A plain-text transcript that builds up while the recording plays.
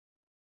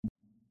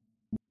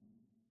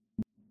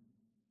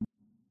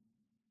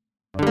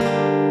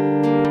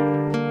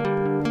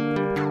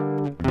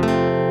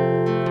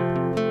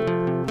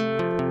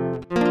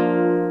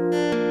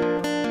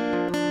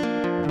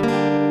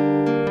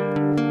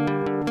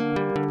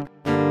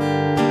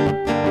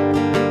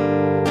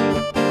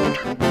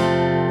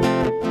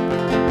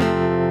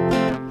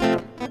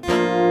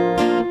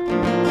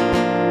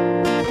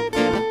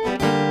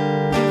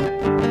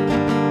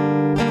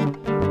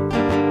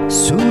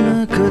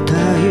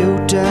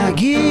एउटा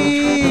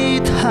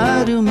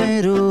गीतहरू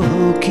मेरो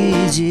हो कि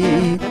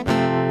जित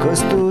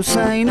कस्तो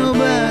साइनो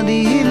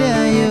बाँधी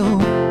ल्यायो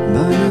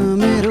भन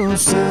मेरो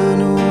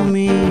सानो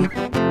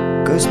मित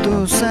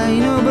कस्तो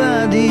साइनो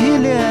बाँधी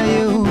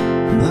ल्यायो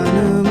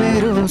भन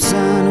मेरो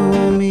सानो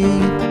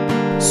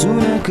मित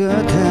सुन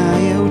कथा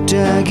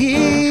एउटा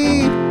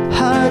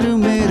गीतहरू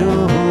मेरो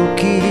हो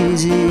कि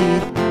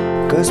जित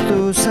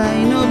कस्तो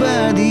साइनो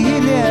बाँधी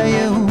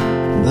ल्यायो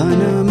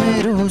भन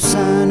मेरो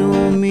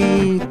सानो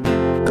मित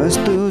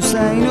कस्तो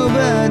साइनो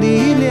बाँधी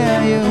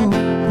ल्यायो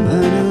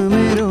भन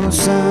मेरो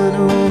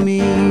सानो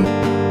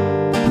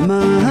मित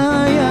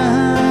माया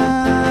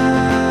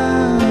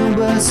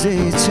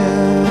बसेछ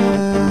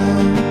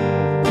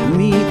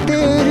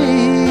मितेरी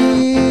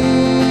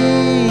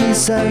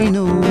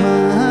साइनोमा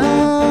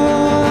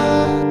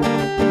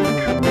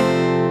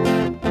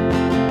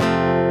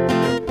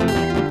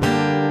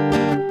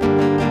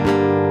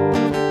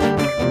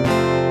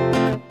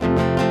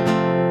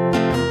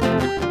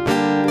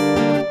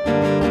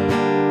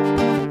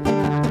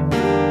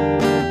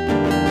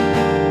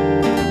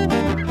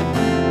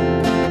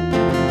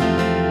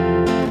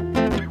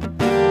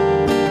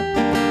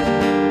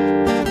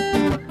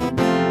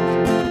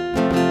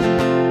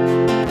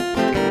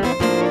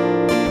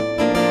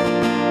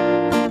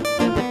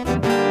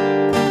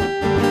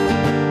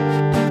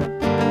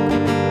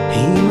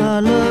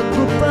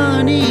हिमालको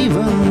पानी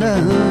भन्दा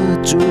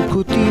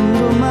चोखो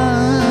तिम्रो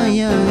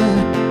माया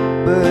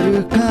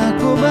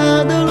बर्खाको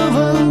बादल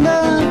भन्दा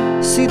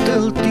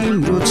शीतल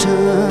तिम्रो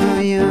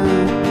छाया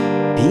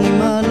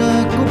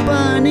हिमालको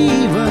पानी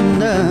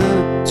भन्दा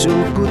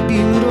चोखो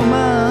तिम्रो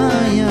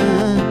माया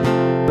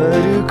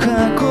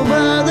बर्खाको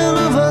बादल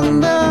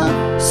भन्दा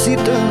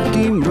शीतल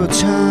तिम्रो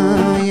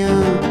छाया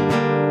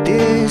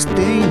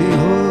त्यस्तै नै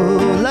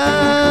होला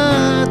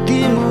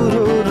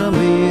तिम्रो र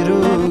मेरो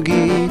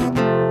गीत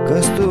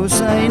कस्तो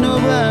साइनो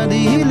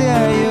बाँधी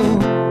ल्यायो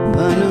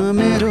भन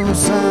मेरो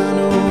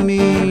सानो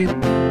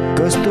मित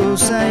कस्तो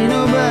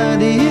साइनो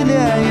बाँधी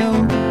ल्यायो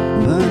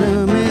भन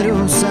मेरो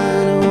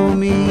सानो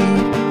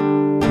मित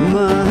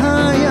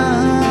माया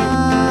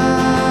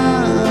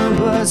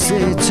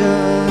बसेछ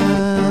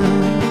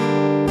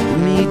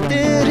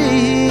मितेरी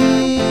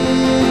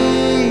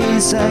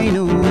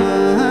साइनोमा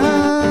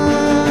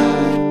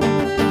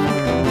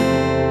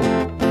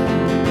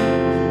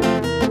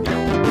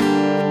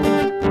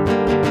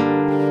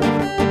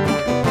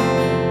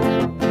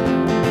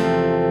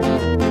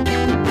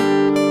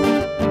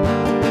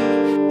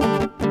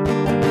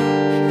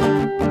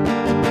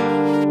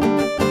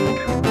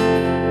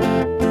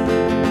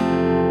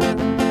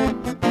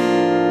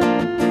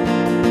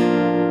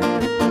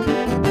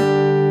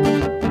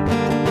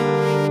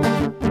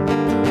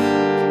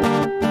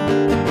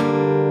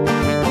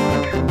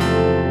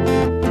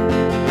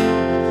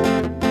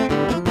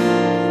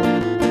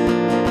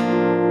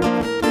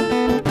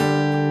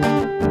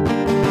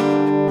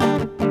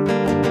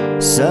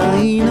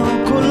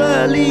साइनोको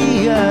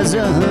लाली आज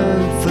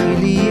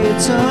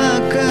फैलिएछ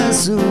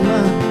आकाशमा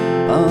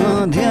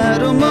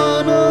अँध्यारो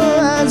मन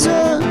आज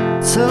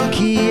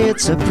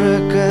छल्किएछ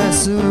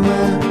प्रकाशमा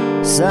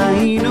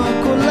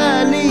साइनोको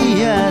लाली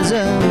आज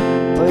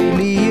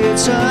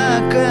फैलिएछ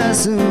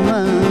आकाशमा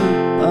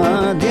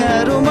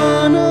अँध्यारो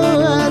मन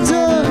आज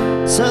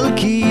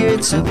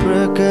छल्किएछ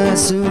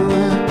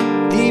प्रकाशमा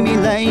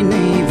तिमीलाई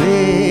नै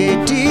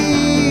भेटी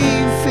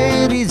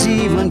फेरि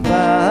जीवन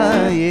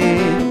पाए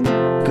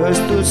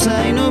कस्तो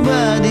साइनो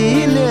बाँधी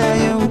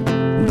ल्यायो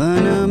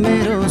भन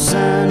मेरो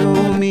सानो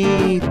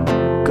मित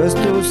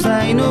कस्तो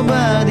साइनो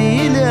बाँधी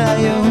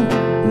ल्यायो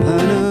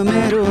भन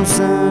मेरो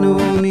सानो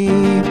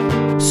मित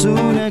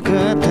सुन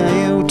कथा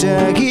एउटा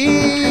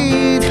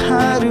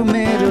गीतहरू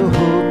मेरो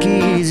हो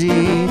कि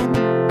जित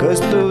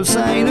कस्तो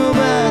साइनो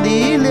बाँधी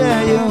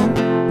ल्यायो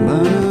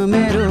भन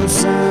मेरो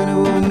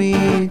सानो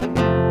मित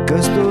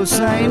कस्तो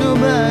साइनो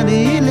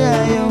बाँधी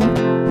ल्यायो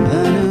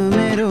भन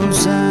मेरो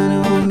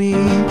सानो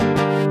मित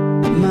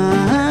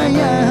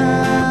माया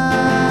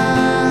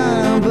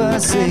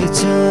बसेछ